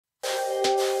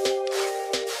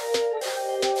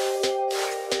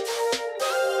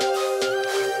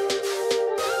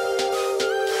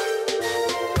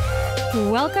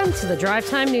Welcome to the Drive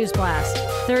Time News Blast.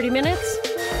 30 minutes,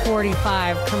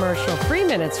 45 commercial-free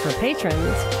minutes for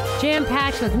patrons.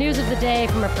 Jam-packed with news of the day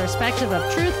from a perspective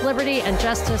of truth, liberty, and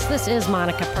justice. This is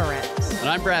Monica Perez. And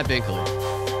I'm Brad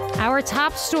Binkley. Our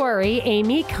top story,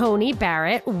 Amy Coney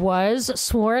Barrett was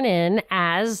sworn in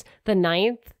as the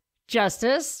 9th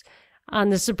Justice on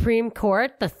the Supreme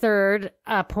Court, the 3rd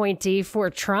appointee for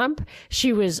Trump.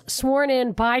 She was sworn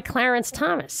in by Clarence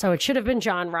Thomas, so it should have been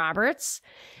John Roberts.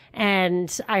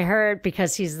 And I heard,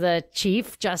 because he's the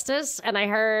Chief Justice, and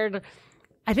I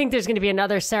think there's going to be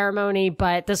another ceremony,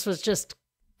 but this was just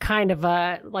kind of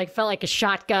felt like a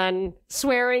shotgun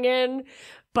swearing in.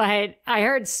 But I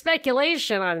heard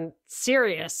speculation on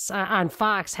Sirius, on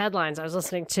Fox headlines I was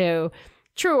listening to,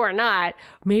 true or not,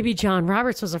 maybe John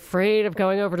Roberts was afraid of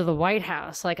going over to the White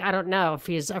House. Like, I don't know if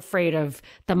he's afraid of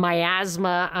the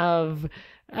miasma of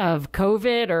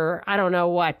COVID or I don't know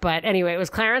what. But anyway, it was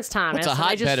Clarence Thomas. It's a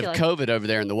hotbed of COVID over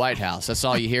there in the White House. That's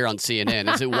all you hear on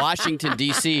CNN. Is that Washington,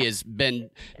 D.C. has been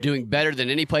doing better than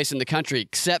any place in the country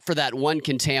except for that one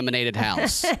contaminated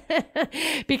house.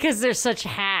 Because they're such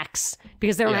hacks.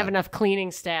 Because they don't have enough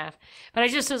cleaning staff. But I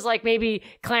just was like, maybe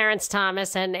Clarence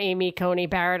Thomas and Amy Coney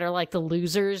Barrett are like the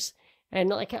losers. And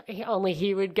like only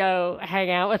he would go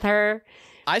hang out with her.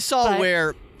 I saw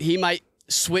where he might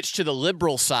switch to the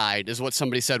liberal side is what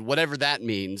somebody said, whatever that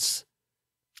means.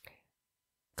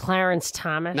 Clarence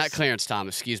Thomas? Not Clarence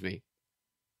Thomas, excuse me.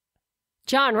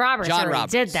 John Roberts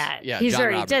did that. Yeah, He's John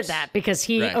already Roberts did that because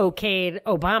he okayed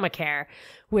Obamacare,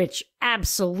 which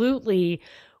absolutely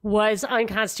was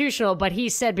unconstitutional. But he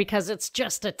said because it's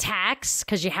just a tax,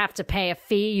 because you have to pay a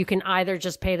fee, you can either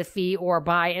just pay the fee or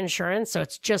buy insurance. So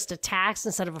it's just a tax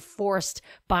instead of a forced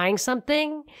buying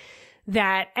something.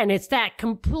 And it's that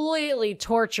completely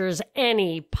tortures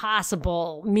any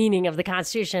possible meaning of the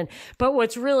Constitution. But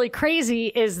what's really crazy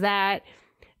is that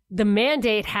the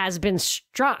mandate has been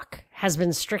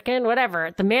stricken,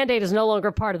 whatever. The mandate is no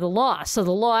longer part of the law. So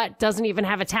the law doesn't even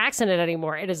have a tax in it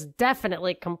anymore. It is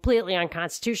definitely completely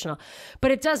unconstitutional.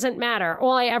 But it doesn't matter.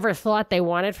 All I ever thought they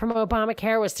wanted from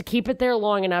Obamacare was to keep it there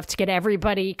long enough to get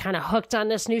everybody kind of hooked on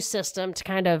this new system, to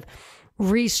kind of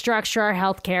restructure our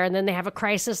healthcare, and then they have a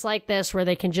crisis like this where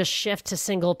they can just shift to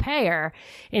single payer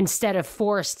instead of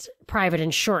forced private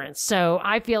insurance. So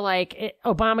I feel like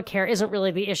Obamacare isn't really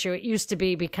the issue. It used to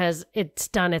be because it's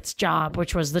done its job,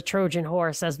 which was the Trojan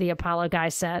horse, as the Apollo guy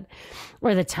said,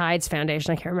 or the Tides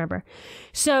Foundation. I can't remember.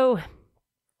 So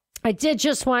I did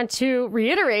just want to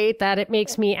reiterate that it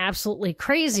makes me absolutely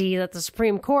crazy that the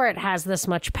Supreme Court has this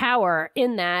much power,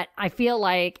 in that I feel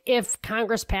like if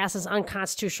Congress passes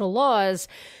unconstitutional laws,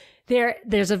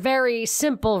 there's a very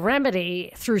simple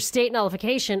remedy through state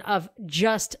nullification of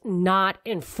just not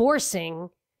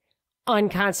enforcing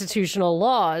unconstitutional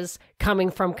laws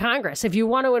coming from Congress. If you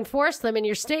want to enforce them in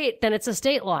your state, then it's a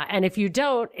state law. And if you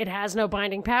don't, it has no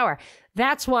binding power.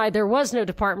 That's why there was no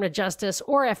Department of Justice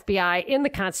or FBI in the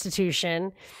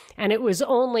Constitution. And it was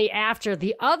only after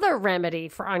the other remedy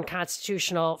for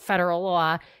unconstitutional federal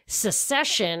law,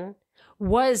 secession,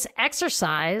 was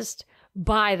exercised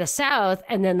by the South,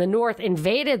 and then the North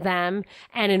invaded them.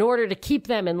 And in order to keep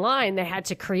them in line, they had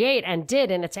to create, and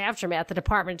did in its aftermath, the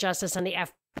Department of Justice and the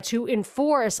FBI to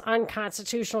enforce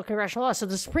unconstitutional congressional law. So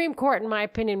the Supreme Court, in my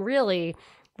opinion, really,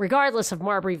 regardless of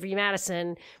Marbury v.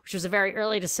 Madison, which was a very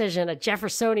early decision, a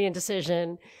Jeffersonian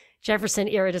decision,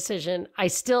 Jefferson-era decision, I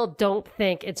still don't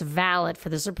think it's valid for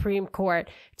the Supreme Court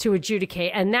to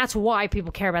adjudicate. And that's why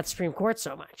people care about the Supreme Court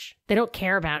so much. They don't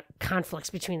care about conflicts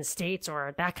between the states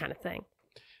or that kind of thing.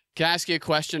 Can I ask you a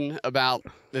question about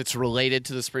that's related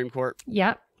to the Supreme Court?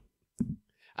 Yep.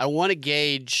 I want to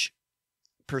gauge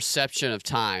perception of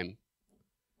time.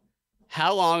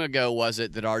 How long ago was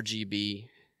it that RGB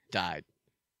died?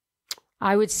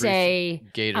 I would say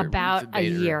about a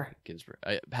year. Ginsburg.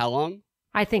 How long?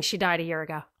 I think she died a year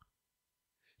ago.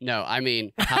 No, I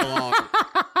mean, how long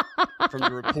from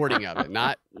the reporting of it?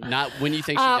 Not when you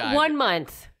think she died. 1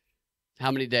 month.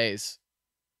 How many days?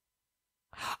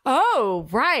 Oh,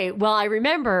 right. Well, I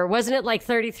remember. Wasn't it like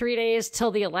 33 days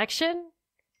till the election?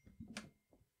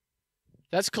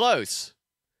 That's close.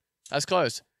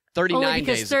 39 Only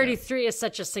because days 33 ago. is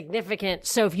such a significant.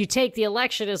 So if you take the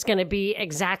election, it's going to be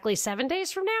exactly 7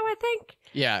 days from now, I think.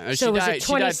 Yeah. So she died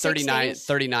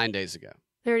 39 days ago.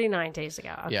 39 days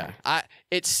ago. Okay. Yeah.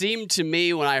 It seemed to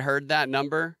me when I heard that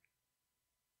number,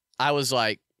 I was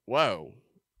like, whoa,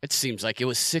 it seems like it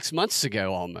was 6 months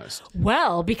ago almost.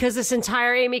 Well, because this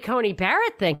entire Amy Coney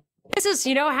Barrett thing, this is,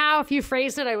 you know how if you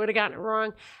phrased it, I would have gotten it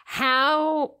wrong,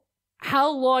 how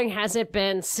how long has it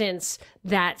been since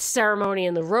that ceremony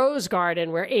in the Rose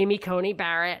Garden where Amy Coney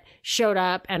Barrett showed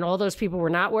up and all those people were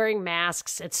not wearing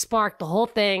masks? It sparked the whole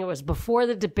thing. It was before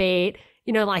the debate.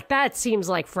 You know, like that seems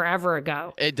like forever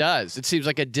ago. It does. It seems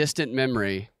like a distant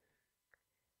memory.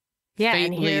 Yeah,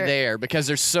 faintly there, because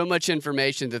there's so much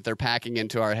information that they're packing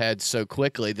into our heads so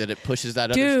quickly that it pushes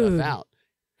that other stuff out.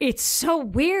 It's so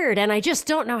weird, and I just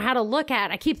don't know how to look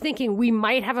at it. I keep thinking we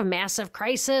might have a massive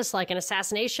crisis, like an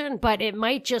assassination, but it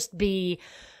might just be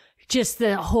just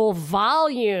the whole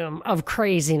volume of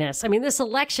craziness. I mean, this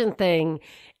election thing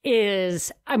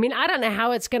is, I mean, I don't know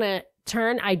how it's going to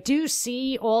turn. I do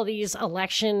see all these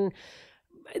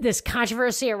this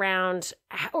controversy around,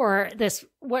 or this,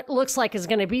 what looks like is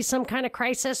going to be some kind of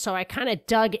crisis. So I kind of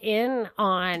dug in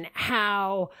on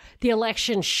how the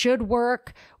election should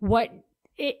work,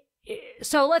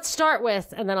 so let's start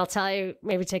with, and then I'll tell you,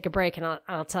 maybe take a break, and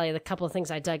I'll tell you the couple of things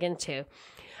I dug into.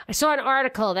 I saw an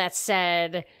article that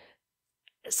said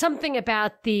something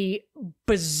about the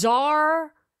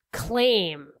bizarre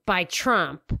claim by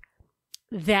Trump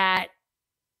that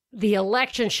the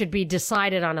election should be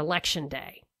decided on election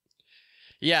day.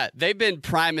 Yeah, they've been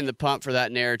priming the pump for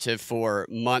that narrative for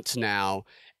months now.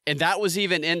 And that was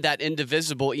even in that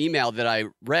indivisible email that I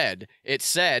read. It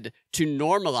said to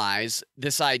normalize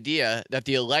this idea that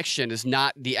the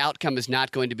outcome is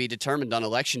not going to be determined on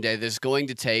election day. There's going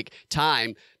to take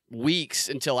time, weeks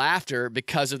until after,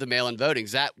 because of the mail-in voting.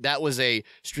 That was a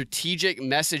strategic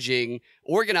messaging,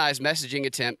 organized messaging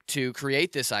attempt to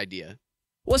create this idea.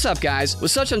 What's up, guys? With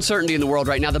such uncertainty in the world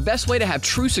right now, the best way to have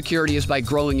true security is by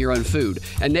growing your own food.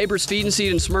 At Neighbors Feed and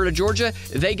Seed in Smyrna, Georgia,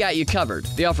 they got you covered.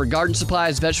 They offer garden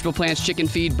supplies, vegetable plants, chicken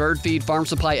feed, bird feed, farm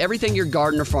supply, everything your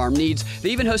garden or farm needs. They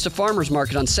even host a farmer's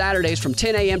market on Saturdays from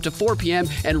 10 a.m. to 4 p.m.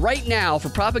 And right now, for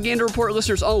Propaganda Report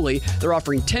listeners only, they're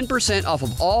offering 10% off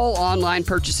of all online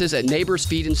purchases at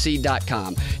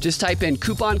neighborsfeedandseed.com. Just type in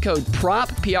coupon code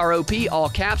PROP, P-R-O-P, all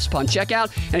caps, upon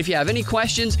checkout. And if you have any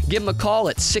questions, give them a call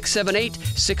at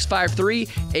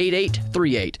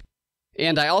 678-653-8838.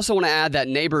 And I also want to add that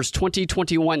Neighbors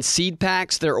 2021 seed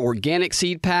packs, their organic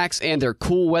seed packs, and their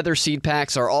cool weather seed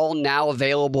packs are all now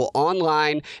available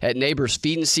online at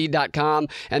neighborsfeedandseed.com.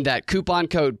 And that coupon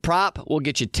code PROP will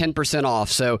get you 10%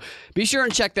 off. So be sure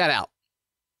and check that out.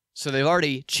 So they've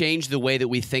already changed the way that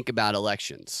we think about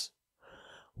elections.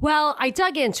 Well, I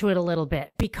dug into it a little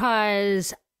bit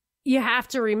because you have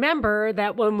to remember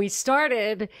that when we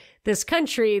started this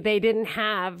country, they didn't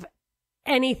have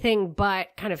anything but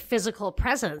kind of physical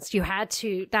presence.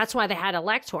 That's why they had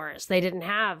electors. They didn't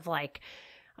have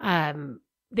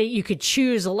you could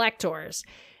choose electors.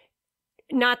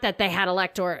 Not that they had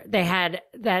they had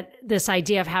that this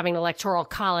idea of having an electoral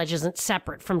college isn't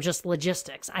separate from just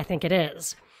logistics. I think it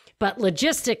is. But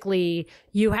logistically,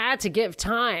 you had to give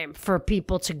time for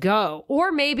people to go.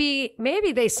 Or maybe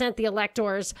they sent the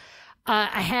electors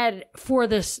ahead for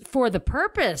the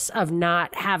purpose of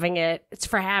not having it. It's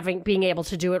for being able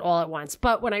to do it all at once.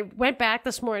 But when I went back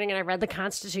this morning and I read the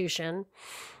Constitution.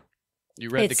 You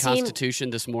read the Constitution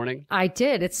this morning? I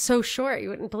did. It's so short. You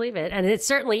wouldn't believe it. And it's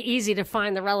certainly easy to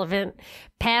find the relevant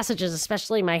passages,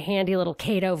 especially my handy little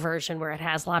Cato version where it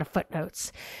has a lot of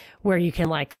footnotes where you can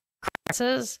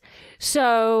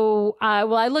So, I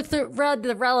read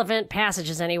the relevant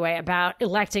passages anyway about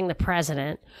electing the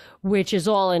president, which is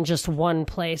all in just one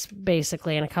place,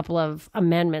 basically, and a couple of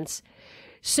amendments.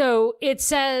 So it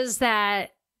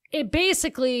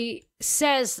basically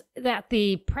says that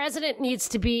the president needs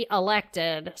to be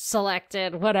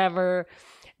selected, whatever,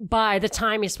 by the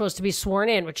time he's supposed to be sworn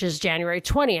in, which is January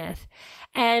 20th.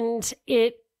 And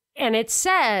it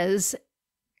says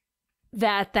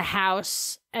that the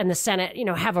House and the Senate,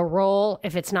 have a role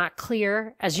if it's not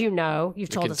clear, as you know, you've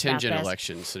told us about this. Contingent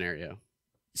election scenario.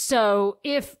 So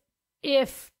if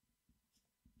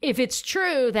it's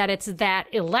true that it's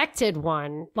that elected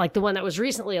one, like the one that was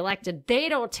recently elected, they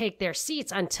don't take their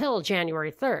seats until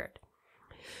January 3rd.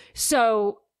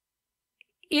 So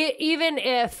even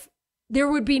if there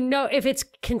would be if it's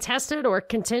contested or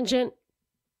contingent,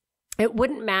 it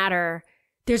wouldn't matter.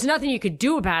 There's nothing you could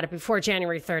do about it before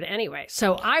January 3rd anyway.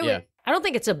 So I don't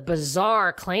think it's a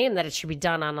bizarre claim that it should be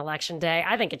done on Election Day.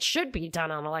 I think it should be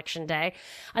done on Election Day.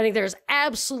 I think there's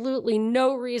absolutely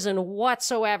no reason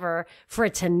whatsoever for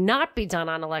it to not be done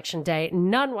on Election Day.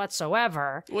 None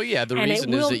whatsoever. Well, yeah, the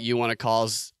reason is that you want to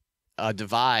cause a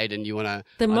divide and you want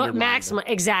to maximum.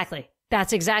 Exactly.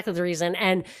 That's exactly the reason.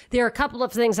 And there are a couple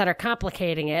of things that are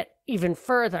complicating it even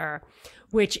further,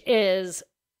 which is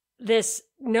this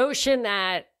notion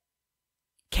that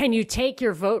can you take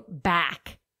your vote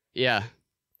back? Yeah.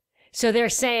 So they're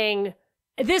saying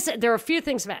there are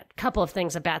a couple of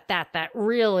things about that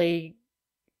really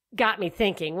got me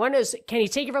thinking. One is, can you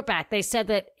take your vote back? They said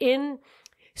that in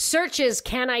searches,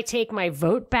 can I take my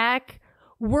vote back,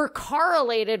 were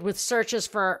correlated with searches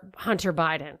for Hunter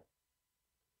Biden.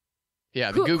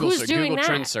 Yeah, the Google that?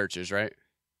 Trend searches, right?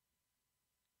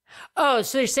 Oh,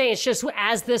 so you're saying it's just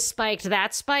as this spiked,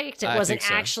 that spiked? It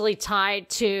wasn't actually tied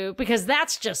to, because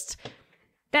that's just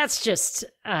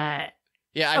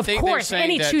yeah, I think they're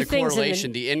saying that the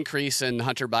correlation, the increase in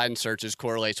Hunter Biden searches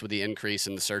correlates with the increase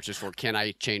in the searches for can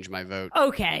I change my vote?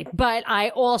 Okay, but I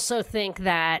also think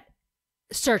that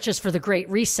searches for the Great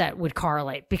Reset would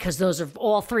correlate, because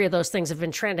all three of those things have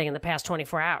been trending in the past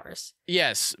 24 hours.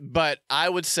 Yes, but I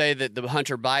would say that the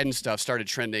Hunter Biden stuff started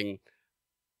trending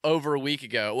over a week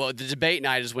ago. Well, the debate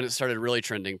night is when it started really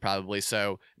trending, probably.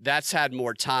 So that's had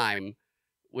more time.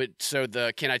 So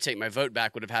the can I take my vote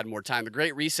back would have had more time. The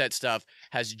Great Reset stuff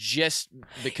has just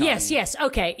become... Yes.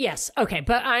 Okay.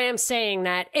 But I am saying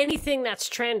that anything that's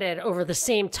trended over the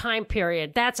same time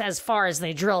period, that's as far as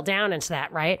they drill down into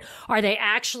that, right? Are they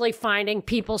actually finding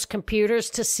people's computers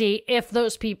to see if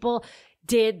those people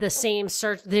did the same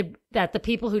search, that the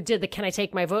people who did the can I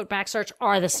take my vote back search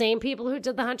are the same people who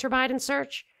did the Hunter Biden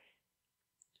search?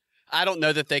 I don't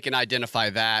know that they can identify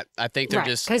that. I think they're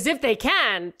just... Because if they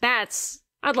can,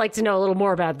 I'd like to know a little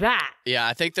more about that. Yeah,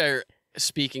 I think they're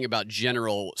speaking about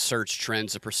general search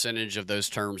trends, the percentage of those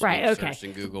terms being searched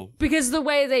in Google. Because the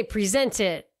way they present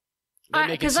it,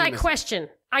 because I question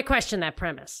that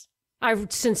premise. I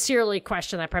sincerely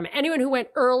question that premise. Anyone who went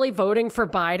early voting for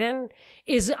Biden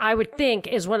I would think,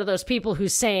 is one of those people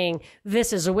who's saying,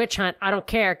 this is a witch hunt. I don't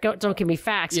care. Don't give me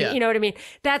facts. Yeah. You know what I mean?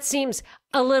 That seems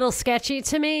a little sketchy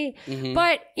to me. Mm-hmm.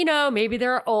 But, maybe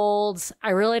they're old.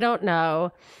 I really don't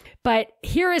know. But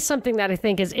here is something that I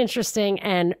think is interesting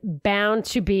and bound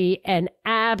to be an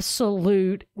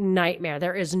absolute nightmare.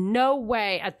 There is no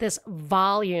way at this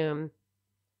volume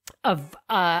of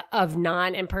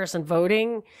non-in-person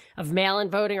voting, of mail-in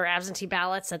voting or absentee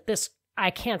ballots, I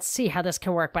can't see how this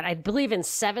can work. But I believe in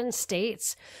 7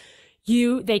 states,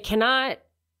 they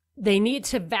need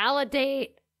to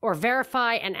validate or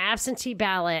verify an absentee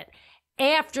ballot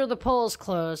after the polls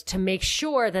close to make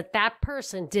sure that that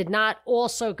person did not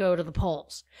also go to the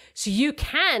polls. So you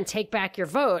can take back your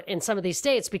vote in some of these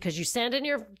states because you send in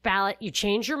your ballot, you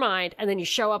change your mind, and then you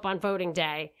show up on voting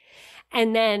day.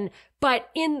 And then,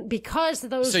 because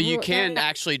those... So you can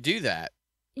actually do that.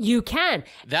 You can.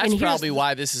 That's probably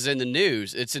why this is in the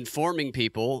news. It's informing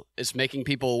people. It's making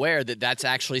people aware that that's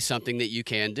actually something that you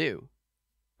can do.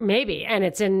 Maybe, and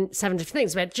it's in 7 different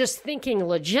things, but just thinking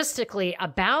logistically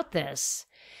about this,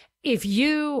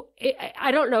 I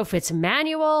don't know if it's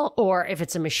manual or if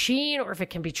it's a machine or if it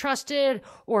can be trusted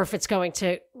or if it's going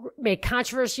to make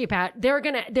controversy about, there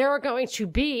are going to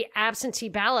be absentee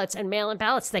ballots and mail-in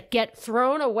ballots that get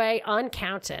thrown away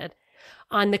uncounted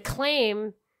on the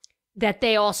claim that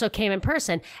they also came in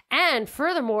person. And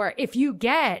furthermore, if you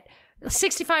get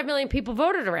 65 million people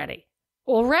voted already,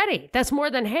 that's more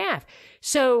than half.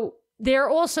 So they're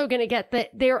also going to get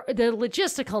the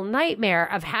logistical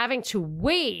nightmare of having to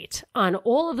wait on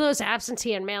all of those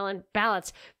absentee and mail-in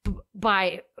ballots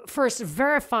by first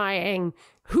verifying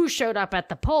who showed up at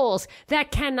the polls.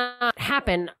 That cannot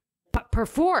happen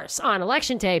perforce on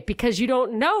election day because you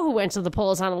don't know who went to the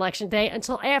polls on election day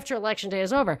until after election day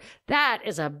is over. That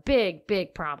is a big,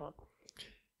 big problem.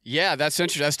 Yeah, that's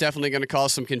interesting. That's definitely going to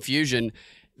cause some confusion.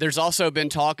 There's also been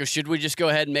talk of, should we just go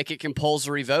ahead and make it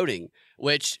compulsory voting,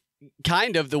 which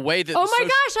kind of the way that... Oh my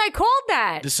gosh, I called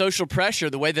that. The social pressure,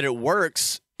 the way that it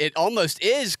works, it almost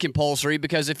is compulsory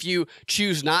because if you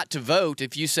choose not to vote,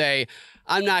 if you say,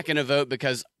 I'm not going to vote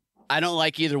because I don't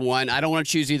like either one, I don't want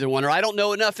to choose either one, or I don't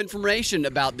know enough information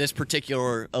about this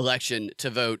particular election to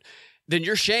vote, then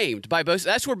you're shamed by both.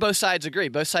 That's where both sides agree.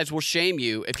 Both sides will shame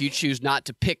you if you choose not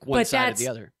to pick one side or the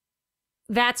other.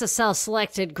 That's a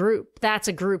self-selected group. That's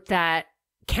a group that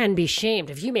can be shamed.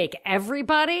 If you make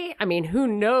everybody, I mean, who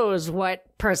knows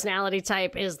what personality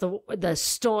type is the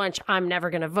staunch, I'm never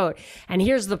going to vote. And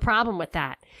here's the problem with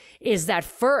that, is that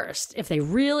first, if they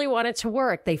really want it to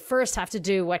work, they first have to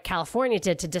do what California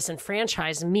did to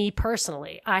disenfranchise me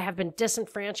personally. I have been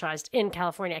disenfranchised in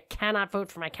California. I cannot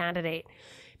vote for my candidate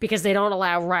because they don't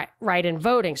allow write-in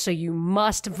voting. So you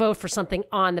must vote for something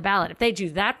on the ballot. If they do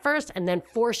that first and then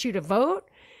force you to vote,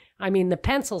 I mean, the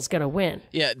pencil's going to win.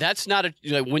 Yeah, that's not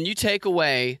when you take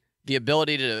away the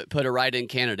ability to put a write-in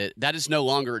candidate, that is no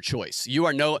longer a choice. You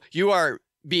are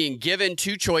being given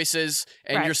 2 choices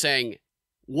and You're saying,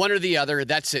 one or the other.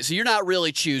 That's it. So you're not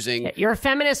really choosing. You're a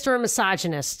feminist or a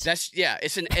misogynist.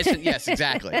 Yes,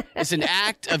 exactly. It's an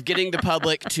act of getting the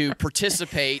public to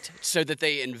participate so that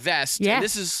they invest. Yeah. And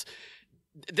this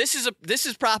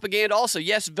is propaganda also.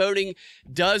 Yes, voting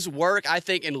does work. I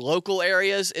think in local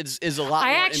areas is a lot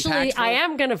more impactful. I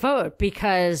am going to vote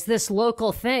because this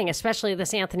local thing, especially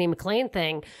this Anthony McLean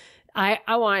thing, I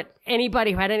want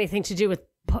anybody who had anything to do with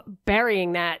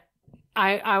burying that.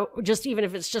 I just, even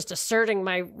if it's just asserting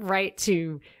my right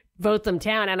to vote them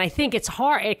down. And I think it's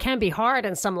hard. It can be hard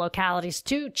in some localities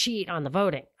to cheat on the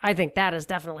voting. I think that is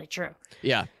definitely true.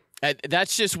 Yeah.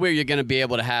 That's just where you're going to be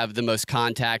able to have the most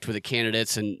contact with the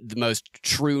candidates and the most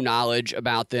true knowledge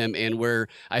about them, and where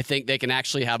I think they can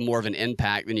actually have more of an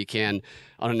impact than you can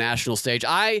on a national stage.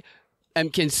 I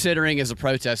am considering as a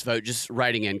protest vote just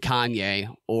writing in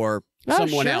Kanye or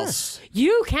someone else.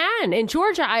 You can. In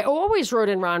Georgia, I always wrote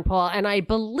in Ron Paul, and I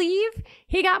believe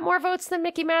he got more votes than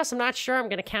Mickey Mouse. I'm not sure. I'm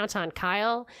going to count on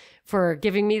Kyle for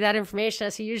giving me that information,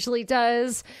 as he usually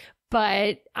does.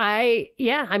 But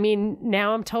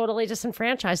now I'm totally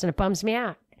disenfranchised, and it bums me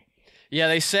out. Yeah,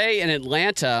 they say in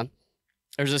Atlanta,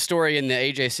 there's a story in the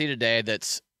AJC today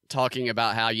that's talking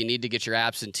about how you need to get your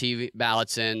absentee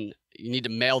ballots in. You need to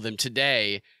mail them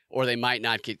today, or they might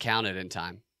not get counted in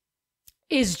time.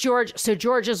 So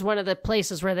Georgia's one of the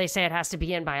places where they say it has to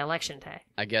be in by election day?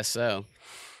 I guess so.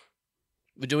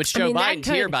 Which Joe Biden's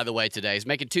here, by the way, today. He's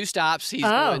making 2 stops. He's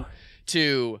going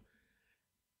to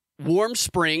Warm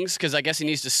Springs, because I guess he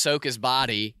needs to soak his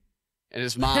body and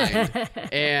his mind.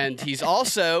 And he's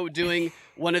also doing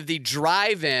one of the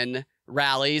drive-in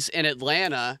rallies in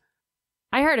Atlanta.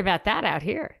 I heard about that out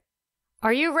here.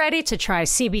 Are you ready to try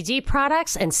CBD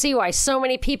products and see why so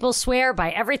many people swear by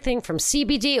everything from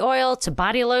CBD oil to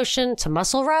body lotion to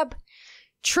muscle rub?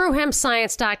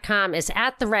 TrueHempScience.com is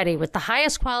at the ready with the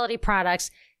highest quality products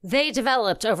they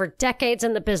developed over decades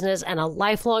in the business and a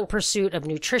lifelong pursuit of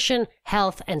nutrition,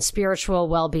 health, and spiritual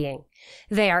well-being.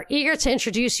 They are eager to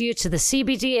introduce you to the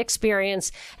CBD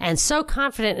experience, and so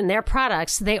confident in their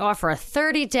products, they offer a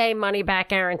 30-day money-back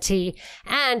guarantee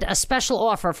and a special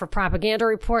offer for Propaganda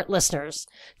Report listeners.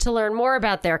 To learn more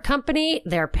about their company,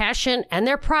 their passion, and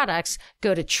their products,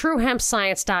 go to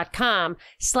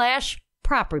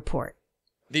truehempscience.com/propreport.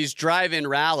 These drive-in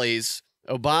rallies,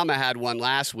 Obama had one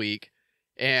last week,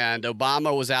 and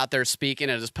Obama was out there speaking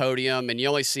at his podium, and you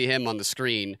only see him on the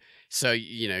screen. So,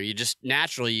 you just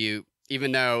naturally,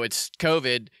 even though it's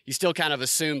COVID, you still kind of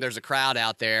assume there's a crowd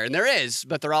out there. And there is,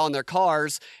 but they're all in their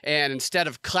cars. And instead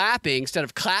of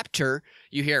clapter,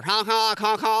 you hear honk, honk,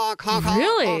 honk, honk, honk, honk,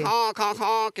 really? honk, honk,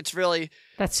 honk. It's really...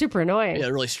 That's super annoying. Yeah,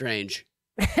 really strange.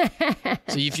 So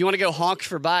if you want to go honk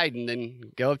for Biden,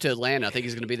 then go up to Atlanta. I think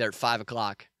he's going to be there at 5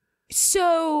 o'clock.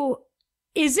 So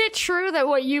is it true that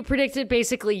what you predicted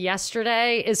basically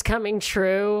yesterday is coming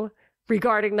true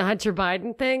regarding the Hunter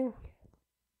Biden thing?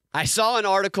 I saw an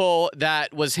article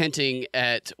that was hinting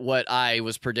at what I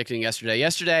was predicting yesterday.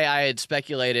 Yesterday, I had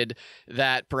speculated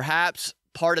that perhaps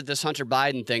part of this Hunter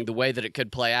Biden thing, the way that it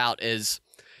could play out, is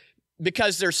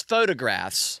because there's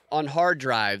photographs on hard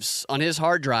drives, on his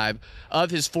hard drive,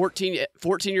 of his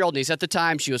 14-year-old niece. At the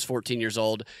time, she was 14 years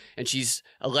old, and she's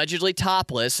allegedly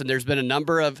topless. And there's been a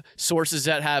number of sources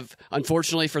that have,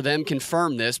 unfortunately for them,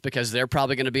 confirmed this, because they're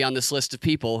probably going to be on this list of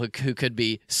people who could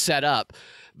be set up.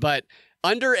 But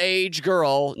underage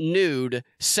girl, nude,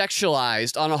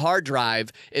 sexualized on a hard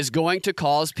drive is going to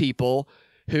cause people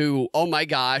who, oh my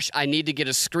gosh, I need to get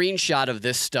a screenshot of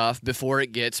this stuff before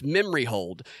it gets memory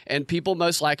hold. And people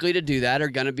most likely to do that are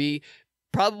going to be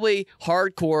probably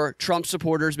hardcore Trump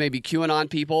supporters, maybe QAnon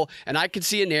people. And I could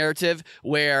see a narrative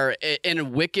where, in a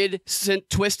wicked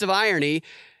twist of irony,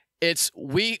 it's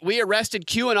we arrested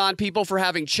QAnon people for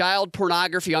having child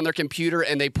pornography on their computer,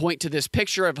 and they point to this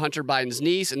picture of Hunter Biden's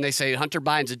niece, and they say Hunter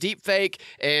Biden's a deep fake,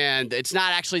 and it's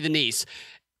not actually the niece.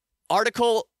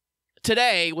 Article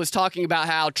today was talking about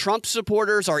how Trump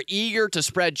supporters are eager to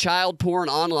spread child porn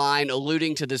online,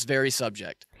 alluding to this very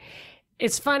subject.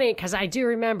 It's funny because I do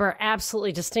remember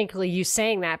absolutely distinctly you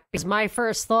saying that, because my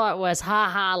first thought was,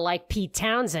 haha, like Pete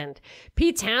Townsend.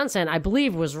 Pete Townsend, I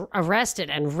believe, was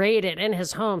arrested and raided in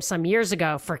his home some years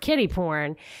ago for kiddie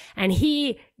porn. And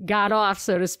he got off,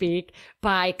 so to speak,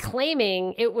 by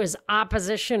claiming it was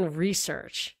opposition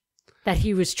research, that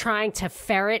he was trying to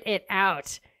ferret it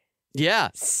out. Yeah.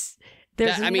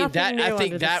 There's nothing new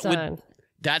under the sun.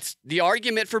 That's the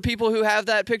argument for people who have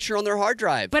that picture on their hard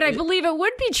drive. But I believe it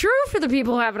would be true for the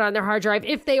people who have it on their hard drive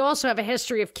if they also have a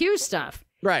history of Q stuff.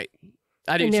 Right.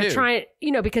 I do too. And they're trying,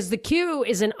 because the Q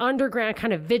is an underground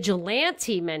kind of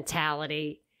vigilante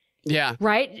mentality. Yeah.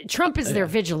 Right? Trump is their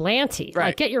vigilante. Right.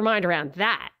 Like, get your mind around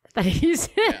that. that he's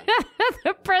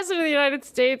the president of the United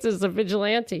States is a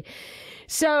vigilante.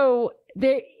 So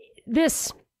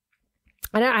this,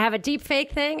 I have a deep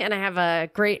fake thing and I have a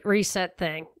great reset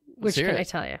thing. Which can I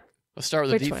tell you? Let's start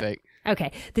with the deep fake.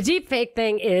 Okay. The deep fake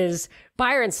thing is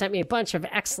Byron sent me a bunch of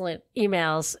excellent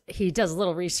emails. He does a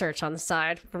little research on the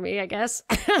side for me, I guess.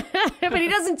 But he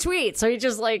doesn't tweet. So he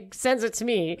just like sends it to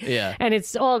me. Yeah. And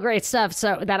it's all great stuff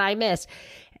that I miss.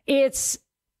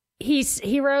 He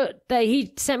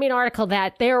sent me an article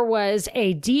that there was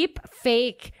a deep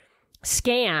fake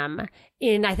scam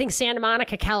in, I think, Santa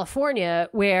Monica, California,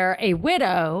 where a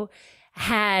widow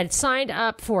had signed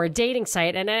up for a dating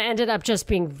site and it ended up just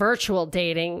being virtual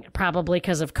dating, probably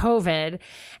because of COVID.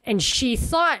 And she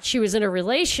thought she was in a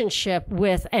relationship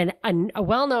with a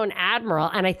well-known admiral.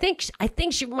 And I think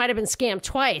she might have been scammed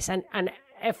twice. And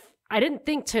if I didn't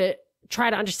think to try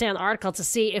to understand the article to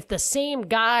see if the same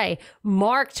guy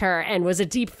marked her and was a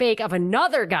deep fake of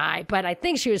another guy, but I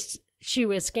think she was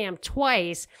scammed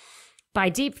twice by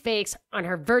deep fakes on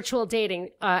her virtual dating,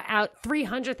 out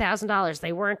 $300,000.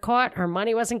 They weren't caught. Her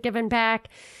money wasn't given back.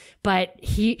 But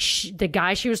the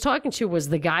guy she was talking to was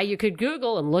the guy you could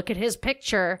Google and look at his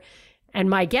picture. And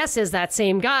my guess is that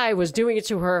same guy was doing it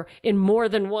to her in more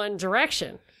than one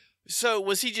direction. So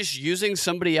was he just using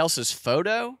somebody else's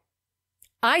photo?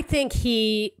 I think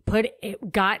he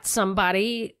got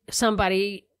somebody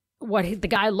what the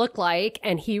guy looked like,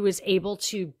 and he was able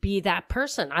to be that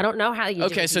person. I don't know how you.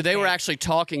 Okay, so they were actually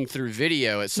talking through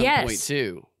video at some point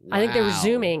too. Wow. I think they were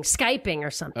Zooming, Skyping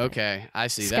or something. Okay, I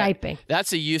see Skyping.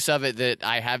 That's a use of it that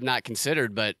I have not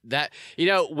considered, but that,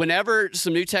 whenever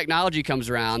some new technology comes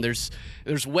around, there's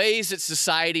ways that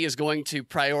society is going to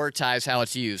prioritize how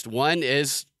it's used. One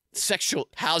is sexual.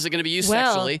 How's it going to be used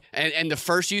sexually? And the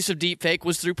first use of deepfake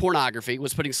was through pornography,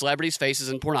 was putting celebrities' faces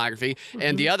in pornography. Mm-hmm.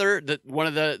 And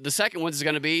the second one is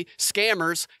going to be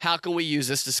scammers. How can we use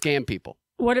this to scam people?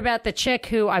 What about the chick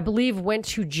who I believe went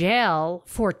to jail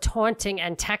for taunting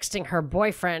and texting her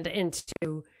boyfriend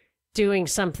into doing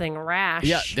something rash?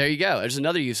 Yeah, there you go. There's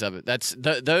another use of it. That's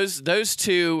those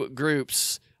two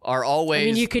groups are always. I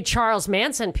mean, you could Charles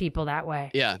Manson people that way.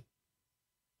 Yeah.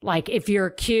 Like, if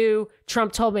you're Q,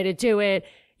 Trump told me to do it,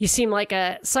 you seem like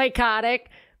a psychotic,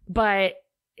 but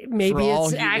maybe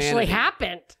it's actually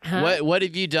happened. Huh? What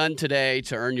have you done today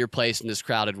to earn your place in this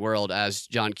crowded world, as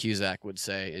John Cusack would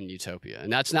say in Utopia?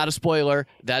 And that's not a spoiler.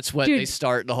 That's what they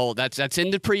start the whole... That's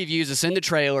in the previews. It's in the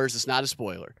trailers. It's not a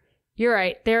spoiler. You're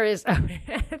right. There is...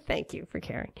 thank you for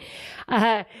caring.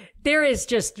 There is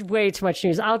just way too much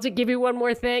news. I'll just give you one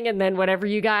more thing, and then whatever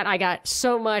you got, I got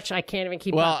so much I can't even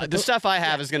keep up. Well, the stuff I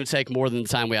have is going to take more than the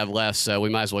time we have left, so we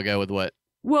might as well go with what...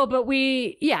 Well, but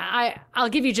I'll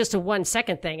give you just a 1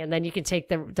 second thing, and then you can take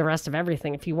the rest of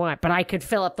everything if you want, but I could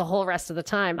fill up the whole rest of the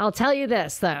time. I'll tell you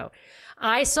this, though.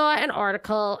 I saw an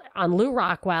article on Lou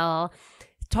Rockwell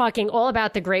talking all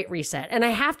about the Great Reset, and I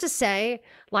have to say,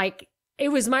 like,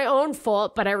 it was my own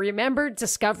fault, but I remembered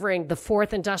discovering the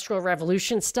Fourth Industrial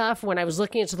Revolution stuff when I was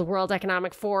looking into the World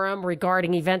Economic Forum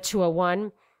regarding Event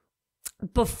 201.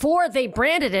 Before they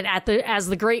branded it as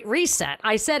the Great Reset.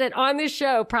 I said it on this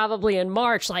show probably in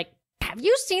March, like, have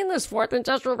you seen this Fourth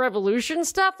Industrial Revolution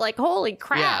stuff? Like, holy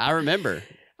crap. Yeah, I remember. Yeah.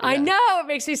 I know, it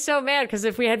makes me so mad, because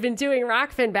if we had been doing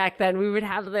Rokfin back then,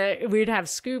 we'd have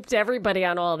scooped everybody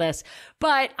on all this.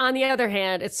 But on the other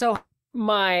hand, it's so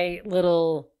my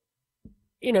little,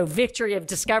 victory of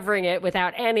discovering it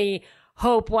without any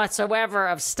hope whatsoever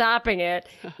of stopping it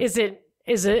is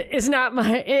not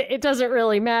it doesn't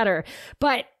really matter.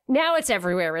 But now it's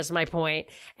everywhere is my point.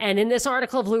 And in this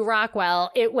article of Lou Rockwell,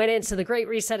 it went into the Great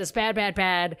Reset is bad, bad,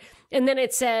 bad. And then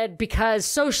it said, because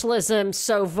socialism,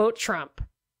 so vote Trump.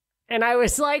 And I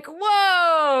was like,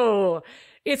 whoa,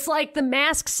 it's like the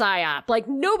mask psyop. Like,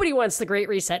 nobody wants the Great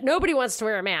Reset. Nobody wants to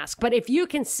wear a mask. But if you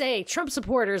can say Trump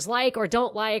supporters like or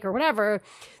don't like or whatever,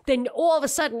 then all of a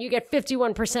sudden you get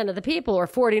 51% of the people or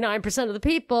 49% of the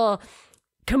people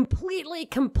completely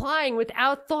complying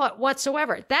without thought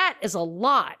whatsoever. That is a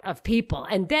lot of people.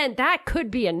 And then that could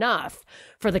be enough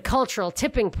for the cultural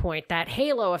tipping point, that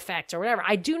halo effect or whatever.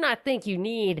 I do not think you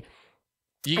need...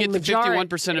 You get the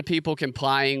 51% of people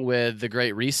complying with the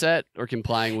Great Reset or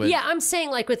complying with... Yeah, I'm saying,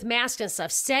 like, with masks and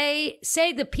stuff. Say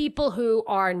the people who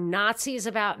are Nazis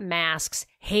about masks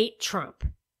hate Trump.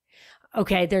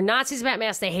 Okay, they're Nazis about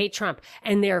masks, they hate Trump,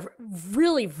 and they're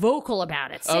really vocal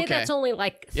about it. Say that's only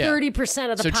like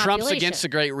 30% of the population. So Trump's against the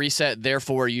Great Reset,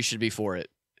 therefore you should be for it,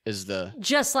 is the...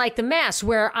 Just like the mask,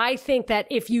 where I think that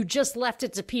if you just left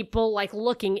it to people, like,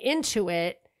 looking into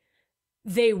it,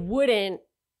 they wouldn't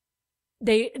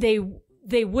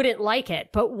like it.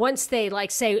 But once they,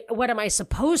 like, say, what am I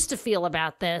supposed to feel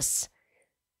about this?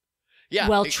 Yeah,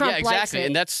 well, Trump exactly, likes it.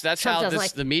 and that's Trump how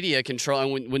doesn't the media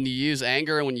control. And when you use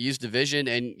anger and when you use division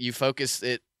and you focus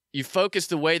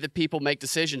the way that people make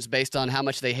decisions based on how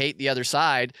much they hate the other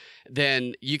side,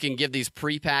 then you can give these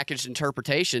prepackaged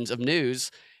interpretations of news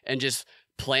and just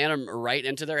plant them right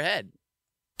into their head.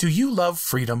 Do you love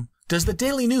freedom? Does the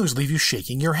daily news leave you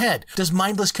shaking your head? Does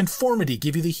mindless conformity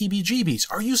give you the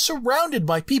heebie-jeebies? Are you surrounded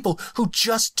by people who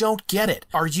just don't get it?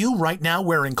 Are you right now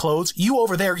wearing clothes? You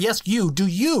over there, yes, you. Do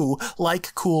you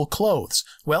like cool clothes?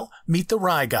 Well, meet the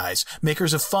Rye Guys,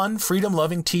 makers of fun,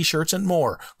 freedom-loving t-shirts and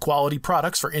more, quality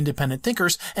products for independent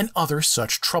thinkers and other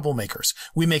such troublemakers.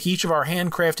 We make each of our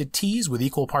handcrafted tees with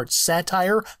equal parts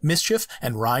satire, mischief,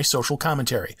 and wry social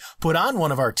commentary. Put on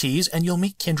one of our tees and you'll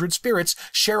meet kindred spirits,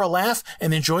 share a laugh,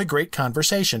 and enjoy great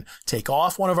conversation. Take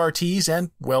off one of our tees and,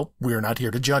 well, we're not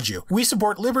here to judge you. We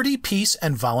support liberty, peace,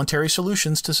 and voluntary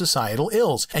solutions to societal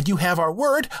ills. And you have our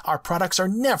word, our products are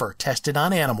never tested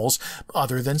on animals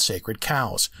other than sacred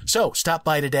cows. So stop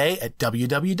by today at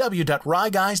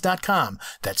www.ryguys.com.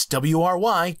 That's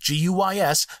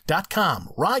WRYGUYS.com.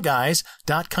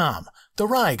 Ryguys.com. The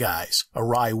Rye Guys, a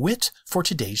wry wit for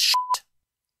today's shit.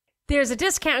 There's a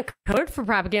discount code for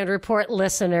Propaganda Report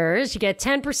listeners. You get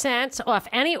 10% off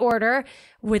any order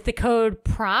with the code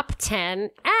PROP10.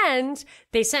 And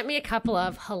they sent me a couple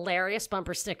of hilarious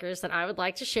bumper stickers that I would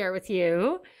like to share with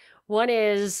you. One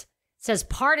says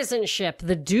partisanship,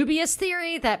 the dubious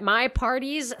theory that my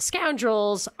party's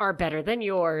scoundrels are better than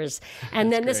yours.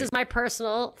 And then this is my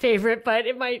personal favorite, but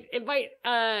it might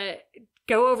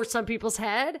go over some people's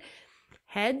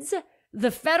heads. The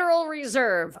Federal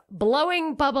Reserve,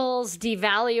 blowing bubbles,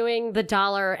 devaluing the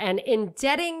dollar, and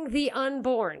indebting the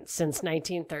unborn since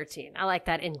 1913. I like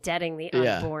that, indebting the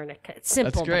unborn. It's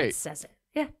simple, but it says it.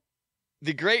 Yeah.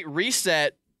 The Great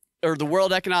Reset, or the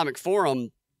World Economic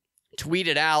Forum,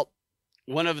 tweeted out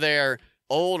one of their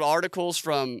old articles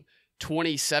from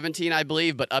 2017, I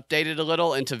believe, but updated a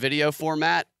little into video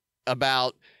format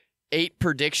about 8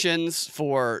 predictions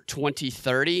for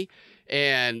 2030.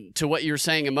 And to what you were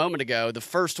saying a moment ago, the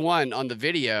first one on the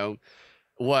video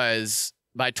was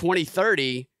by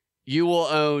 2030, you will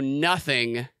own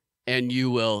nothing and you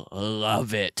will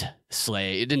love it.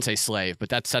 Slave. It didn't say slave, but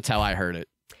that's how I heard it.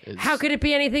 How could it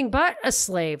be anything but a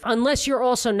slave? Unless you're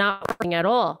also not working at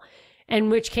all. In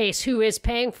which case, who is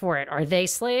paying for it? Are they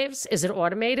slaves? Is it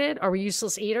automated? Are we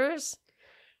useless eaters?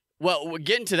 Well,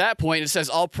 getting to that point, it says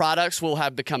all products will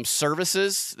have become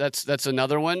services. That's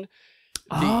another one.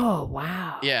 Oh,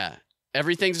 wow. Yeah.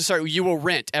 Everything's a start. You will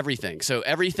rent everything. So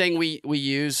everything we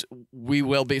use,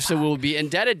 we'll be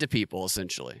indebted to people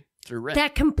essentially through rent.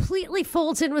 That completely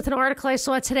folds in with an article I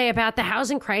saw today about the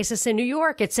housing crisis in New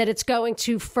York. It said it's going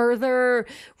to further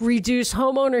reduce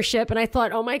home ownership. And I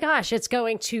thought, oh my gosh, it's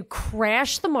going to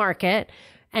crash the market.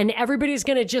 And everybody's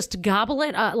going to just gobble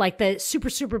it up, like the super,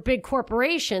 super big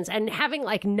corporations, and having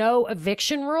like no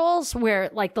eviction rules where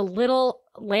like the little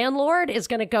landlord is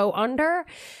going to go under.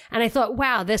 And I thought,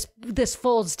 wow, this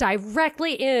folds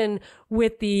directly in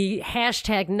with the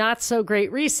hashtag not so great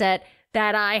reset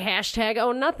that I hashtag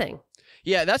own nothing.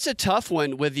 Yeah, that's a tough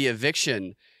one with the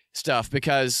eviction stuff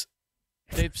because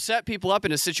they've set people up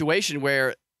in a situation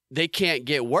where they can't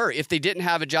get work. If they didn't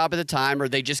have a job at the time or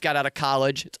they just got out of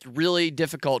college, it's really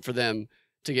difficult for them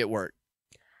to get work.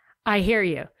 I hear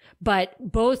you. But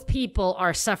both people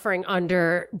are suffering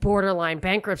under borderline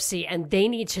bankruptcy and they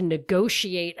need to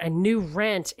negotiate a new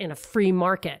rent in a free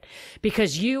market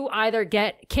because you either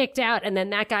get kicked out and then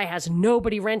that guy has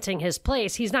nobody renting his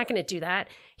place. He's not going to do that.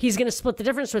 He's going to split the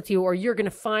difference with you or you're going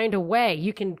to find a way.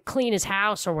 You can clean his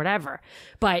house or whatever.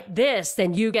 But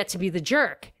then you get to be the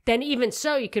jerk. Then even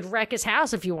so, you could wreck his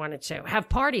house if you wanted to. Have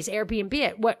parties, Airbnb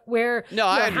it. I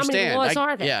understand. How many laws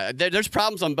are there? Yeah, there's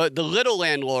problems on both. The little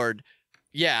landlord,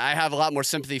 yeah, I have a lot more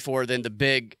sympathy for than the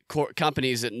big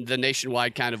companies and the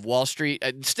nationwide kind of Wall Street.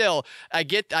 Still, I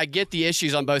get the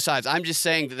issues on both sides. I'm just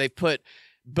saying that they've put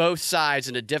both sides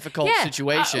in a difficult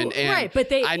situation. And right,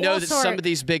 but I know that some of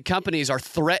these big companies are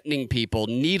threatening people,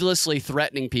 needlessly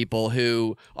threatening people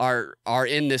who are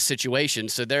in this situation.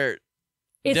 So they're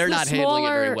not handling it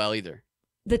very well either.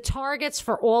 The targets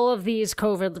for all of these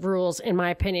COVID rules, in my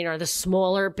opinion, are the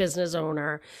smaller business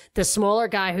owner, the smaller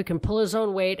guy who can pull his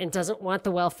own weight and doesn't want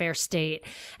the welfare state.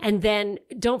 And then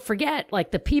don't forget, like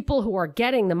the people who are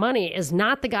getting the money is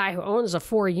not the guy who owns a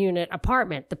 4-unit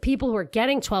apartment. The people who are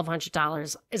getting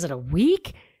 $1,200, is it a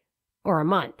week or a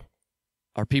month?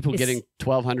 Are people getting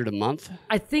 $1,200 a month?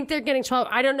 I think they're getting 12.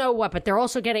 I don't know what, but they're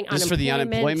also getting unemployment. For the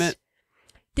unemployment?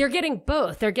 They're getting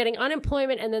both. They're getting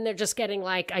unemployment and then they're just getting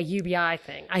like a UBI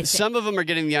thing. I think. Some of them are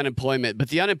getting the unemployment, but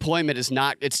the unemployment is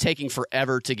not, it's taking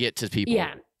forever to get to people.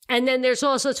 Yeah. And then there's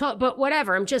also talk, but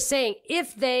whatever. I'm just saying,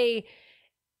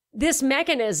 this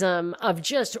mechanism of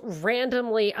just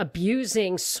randomly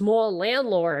abusing small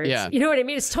landlords, you know what I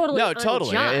mean? It's totally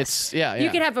unjust. You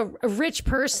could have a rich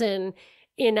person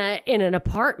in an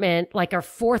apartment, like a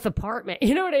fourth apartment.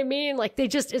 You know what I mean? Like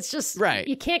it's just, right.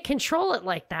 You can't control it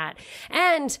like that.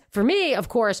 And for me, of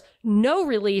course, no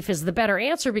relief is the better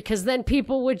answer, because then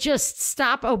people would just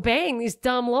stop obeying these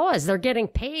dumb laws. They're getting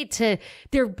paid to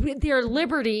their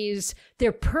liberties,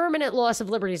 their permanent loss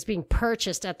of liberties being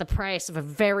purchased at the price of a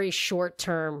very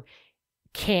short-term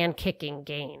can-kicking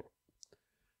gain.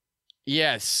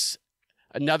 Yes.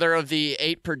 Another of the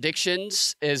 8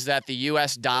 predictions is that the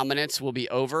U.S. dominance will be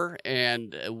over,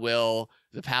 and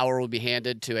the power will be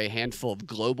handed to a handful of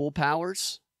global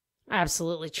powers.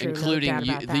 Absolutely true. Including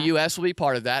the U.S. will be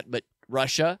part of that, but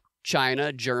Russia,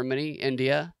 China, Germany,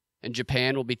 India, and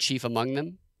Japan will be chief among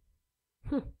them,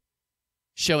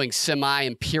 showing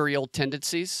semi-imperial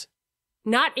tendencies.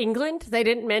 Not England. They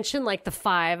didn't mention like the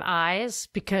 5 eyes,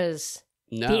 because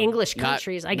the English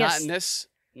countries, I guess.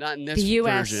 Not in this the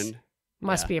US version.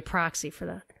 Must be a proxy for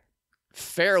that.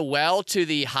 Farewell to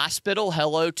the hospital.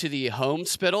 Hello to the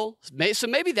home-spital. So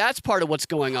maybe that's part of what's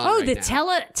going on right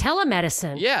now.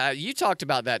 Telemedicine. Yeah, you talked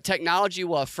about that. Technology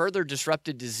will have further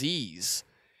disrupted disease.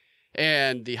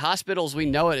 And the hospitals, we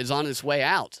know it, is on its way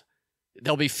out.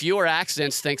 There'll be fewer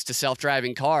accidents thanks to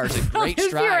self-driving cars and great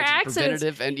strides in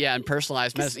preventative and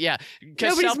personalized medicine. Yeah,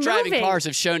 because self-driving cars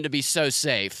have shown to be so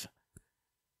safe.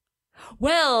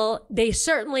 Well, this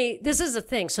is the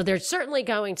thing. So they're certainly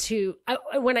going to,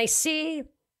 when I see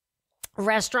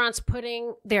restaurants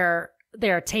putting their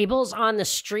tables on the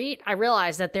street, I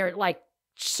realize that they're like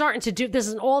starting to do this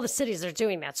in all the cities. They're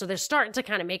doing that. So they're starting to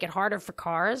kind of make it harder for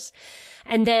cars.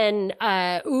 And then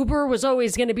Uber was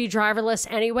always going to be driverless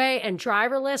anyway. And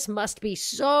driverless must be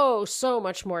so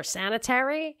much more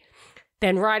sanitary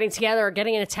than riding together or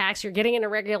getting in a taxi or getting in a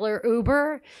regular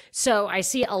Uber. So I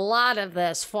see a lot of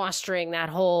this fostering that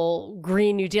whole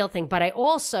Green New Deal thing. But I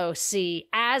also see,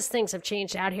 as things have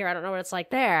changed out here, I don't know what it's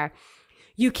like there,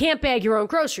 you can't bag your own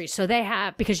groceries. So they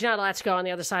have, because you're not allowed to go on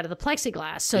the other side of the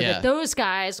plexiglass. So that those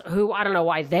guys who, I don't know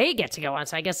why they get to go on.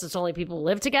 So I guess it's only people who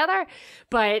live together,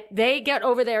 but they get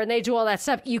over there and they do all that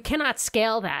stuff. You cannot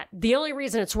scale that. The only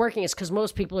reason it's working is because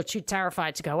most people are too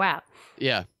terrified to go out.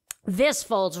 Yeah. This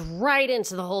folds right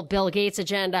into the whole Bill Gates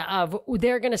agenda of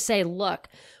they're going to say, look,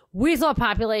 we thought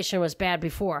population was bad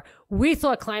before. We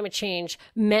thought climate change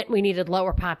meant we needed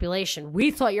lower population. We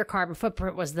thought your carbon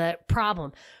footprint was the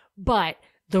problem. But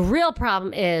the real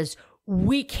problem is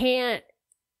we can't,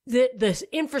 the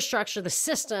infrastructure, the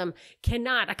system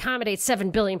cannot accommodate 7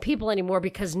 billion people anymore,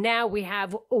 because now we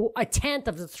have a tenth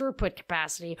of the throughput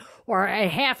capacity or a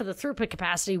half of the throughput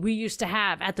capacity we used to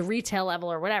have at the retail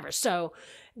level or whatever. So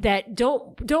that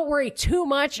don't worry too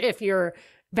much if your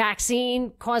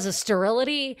vaccine causes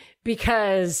sterility,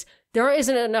 because there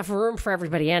isn't enough room for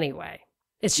everybody anyway.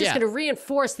 It's just going to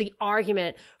reinforce the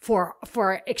argument for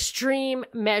extreme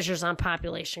measures on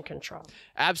population control.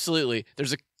 Absolutely.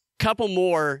 There's a couple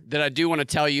more that I do want to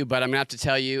tell you, but I'm going to have to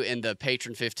tell you in the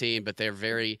Patron 15, but they're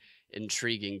very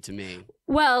intriguing to me.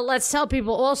 Well, let's tell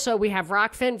people also we have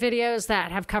Rokfin videos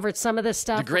that have covered some of this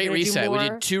stuff. The Great Reset. We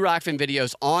did 2 Rokfin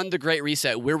videos on the Great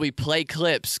Reset where we play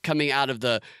clips coming out of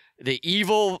the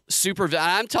evil supervillain.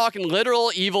 I'm talking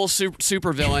literal evil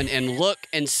supervillain and look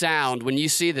and sound when you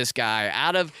see this guy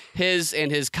out of his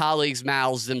and his colleagues'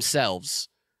 mouths themselves.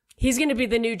 He's going to be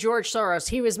the new George Soros.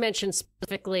 He was mentioned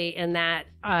specifically in that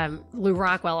Lou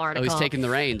Rockwell article. Oh, he's taking the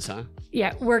reins, huh?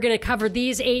 Yeah, we're going to cover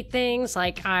these 8 things,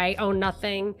 like I own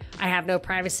nothing, I have no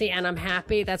privacy, and I'm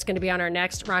happy. That's going to be on our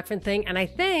next Rokfin thing. And I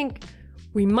think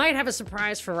we might have a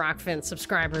surprise for Rokfin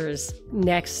subscribers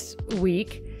next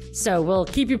week. So we'll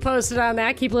keep you posted on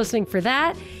that. Keep listening for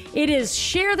that. It is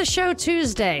Share the Show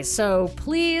Tuesday. So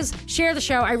please share the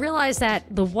show. I realize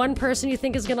that the one person you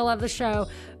think is going to love the show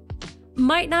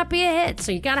might not be a hit.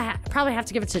 So you gotta probably have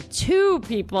to give it to 2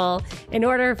 people in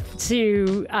order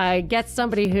to get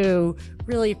somebody who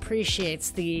really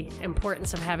appreciates the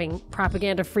importance of having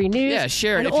propaganda-free news. Yeah,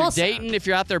 share it. If you're dating, if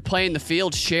you're out there playing the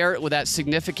field, share it with that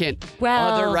significant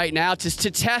other right now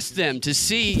to test them, to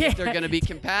see if they're going to be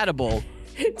compatible.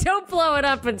 Don't blow it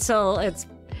up until it's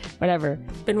whatever,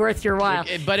 been worth your while.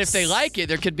 But if they like it,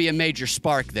 there could be a major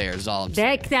spark there, is all I'm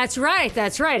saying. That's right.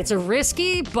 It's a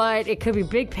risky, but it could be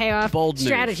big payoff bold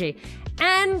strategy. Move.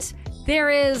 And there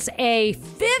is a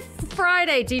 5th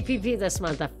Friday DPP this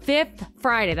month. A 5th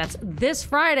Friday. That's this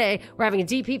Friday. We're having a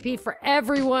DPP for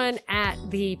everyone at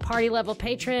the party level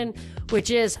patron, which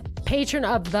is Patron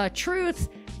of the Truth.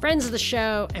 friends of the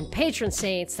show, and patron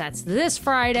saints. That's this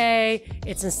Friday.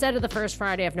 It's instead of the first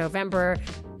Friday of November,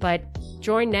 but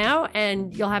join now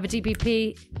and you'll have a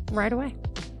DPP right away.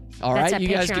 All That's right, at you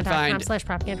guys can find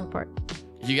patreon.com/Propaganda Report.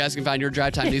 You guys can find your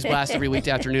Drive Time News Blast every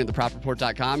weekday afternoon at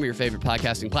thepropreport.com or your favorite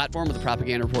podcasting platform with the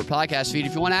Propaganda Report podcast feed.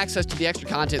 If you want access to the extra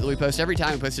content that we post every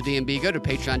time we post a DNB, go to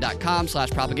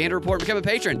patreon.com/propaganda report and become a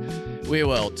patron. We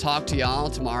will talk to y'all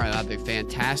tomorrow. Have a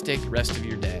fantastic rest of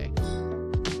your day.